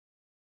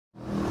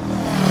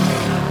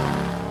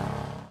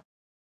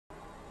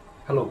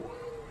Hello,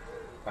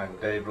 I'm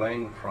Dave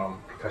Lane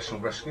from Professional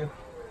Rescue.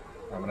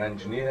 I'm an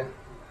engineer,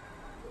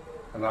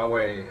 an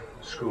RWA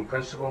school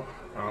principal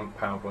and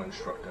powerboat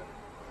instructor,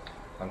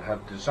 and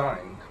have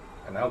designed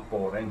an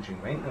outboard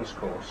engine maintenance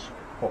course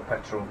for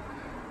petrol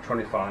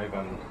 25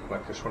 and,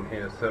 like this one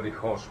here, 30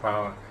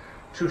 horsepower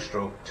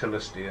two-stroke tiller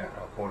steer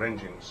outboard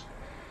engines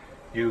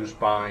used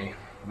by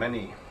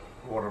many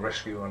water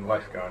rescue and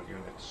lifeguard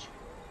units.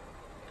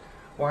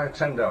 Why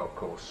attend our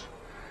course?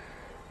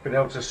 Being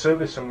able to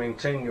service and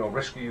maintain your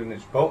rescue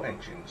unit's boat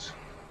engines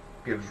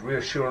gives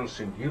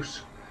reassurance in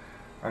use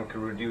and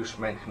can reduce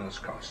maintenance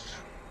costs.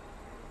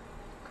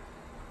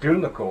 During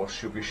the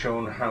course you'll be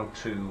shown how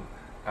to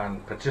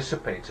and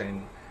participate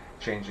in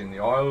changing the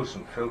oils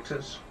and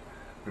filters,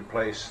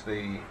 replace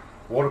the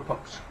water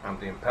pumps and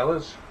the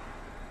impellers,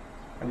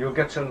 and you'll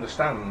get to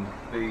understand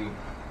the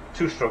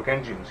two-stroke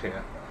engines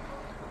here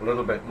a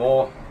little bit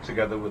more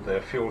together with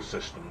their fuel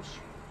systems.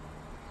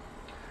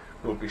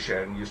 We'll be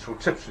sharing useful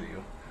tips with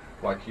you,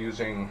 like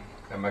using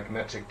a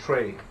magnetic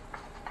tray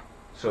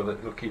so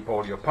that you'll keep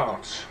all your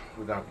parts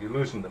without you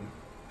losing them,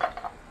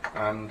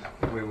 and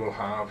we will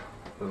have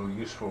little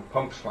useful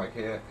pumps like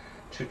here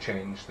to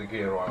change the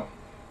gear oil.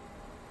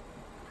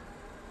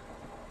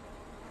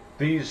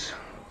 These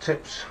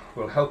tips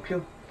will help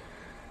you.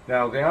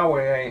 Now, the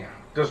RWA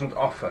doesn't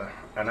offer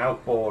an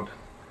outboard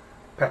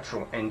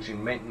petrol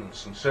engine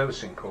maintenance and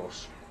servicing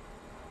course.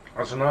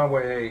 As an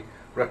RWA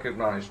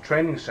recognized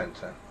training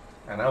center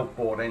and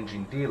outboard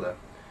engine dealer,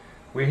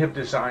 we have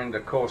designed a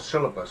course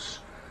syllabus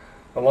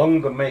along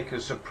the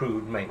maker's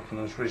approved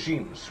maintenance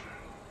regimes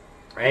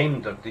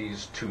aimed at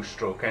these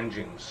two-stroke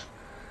engines,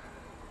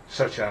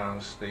 such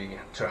as the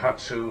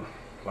Tohatsu,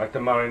 like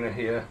the Mariner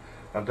here,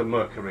 and the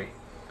Mercury.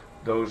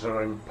 Those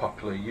are in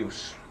popular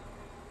use.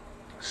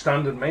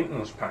 Standard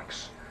maintenance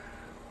packs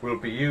will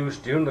be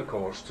used during the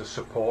course to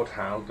support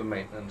how the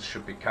maintenance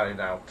should be carried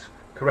out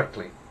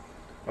correctly,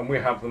 and we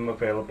have them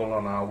available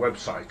on our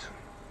website.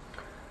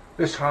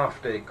 This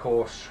half-day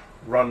course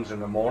runs in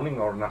the morning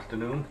or an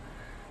afternoon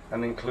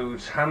and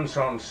includes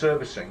hands-on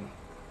servicing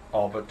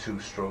of a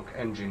two-stroke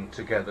engine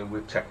together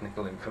with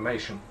technical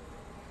information.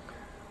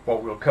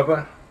 What we'll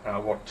cover are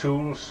what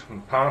tools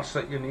and parts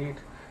that you need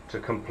to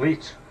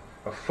complete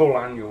a full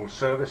annual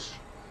service,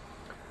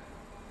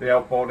 the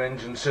outboard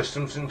engine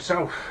systems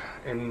itself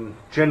in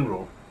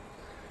general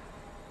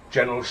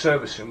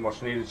servicing,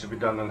 what's needed to be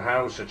done and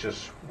how, such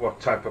as what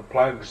type of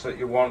plugs that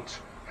you want,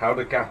 how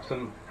to gap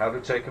them, how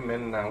to take them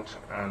in and out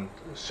and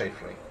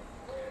safely.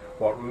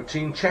 What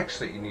routine checks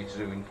that you need to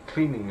do in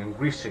cleaning and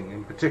greasing,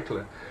 in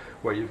particular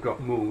where you've got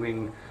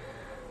moving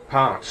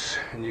parts,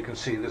 and you can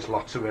see there's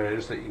lots of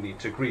areas that you need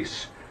to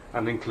grease,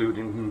 and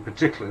including in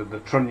particular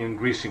the trunnion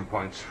greasing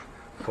points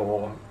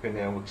for being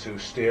able to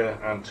steer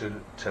and to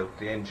tilt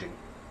the engine.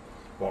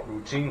 What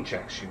routine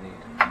checks you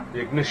need. The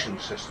ignition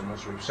system,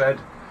 as we've said,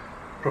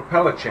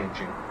 propeller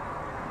changing,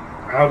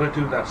 how to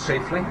do that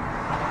safely and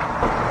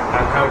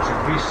how to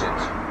grease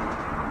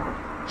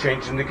it,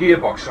 changing the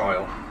gearbox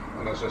oil.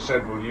 And as I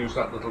said, we'll use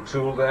that little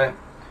tool there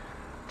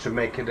to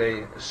make it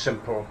a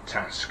simple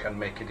task and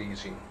make it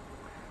easy.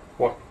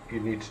 What you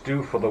need to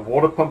do for the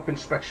water pump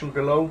inspection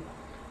below,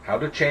 how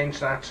to change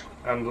that,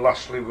 and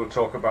lastly we'll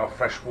talk about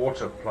fresh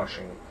water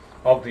flushing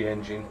of the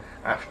engine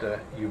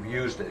after you've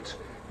used it,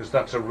 because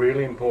that's a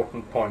really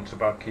important point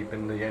about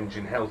keeping the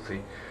engine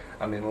healthy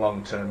and in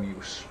long-term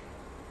use.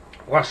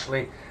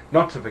 Lastly,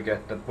 not to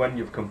forget that when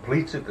you've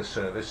completed the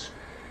service,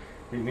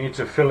 you need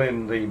to fill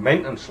in the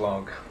maintenance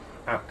log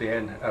at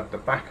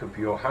the back of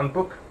your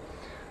handbook,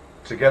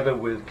 together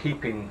with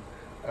keeping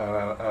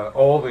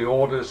all the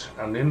orders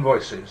and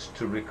invoices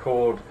to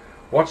record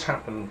what's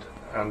happened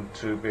and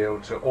to be able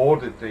to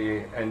audit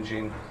the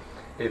engine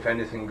if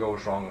anything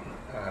goes wrong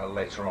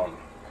later on.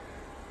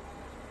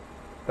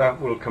 That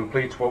will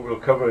complete what we'll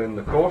cover in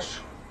the course.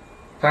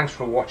 Thanks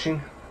for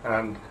watching,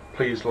 and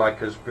please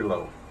like us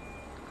below.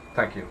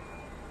 Thank you.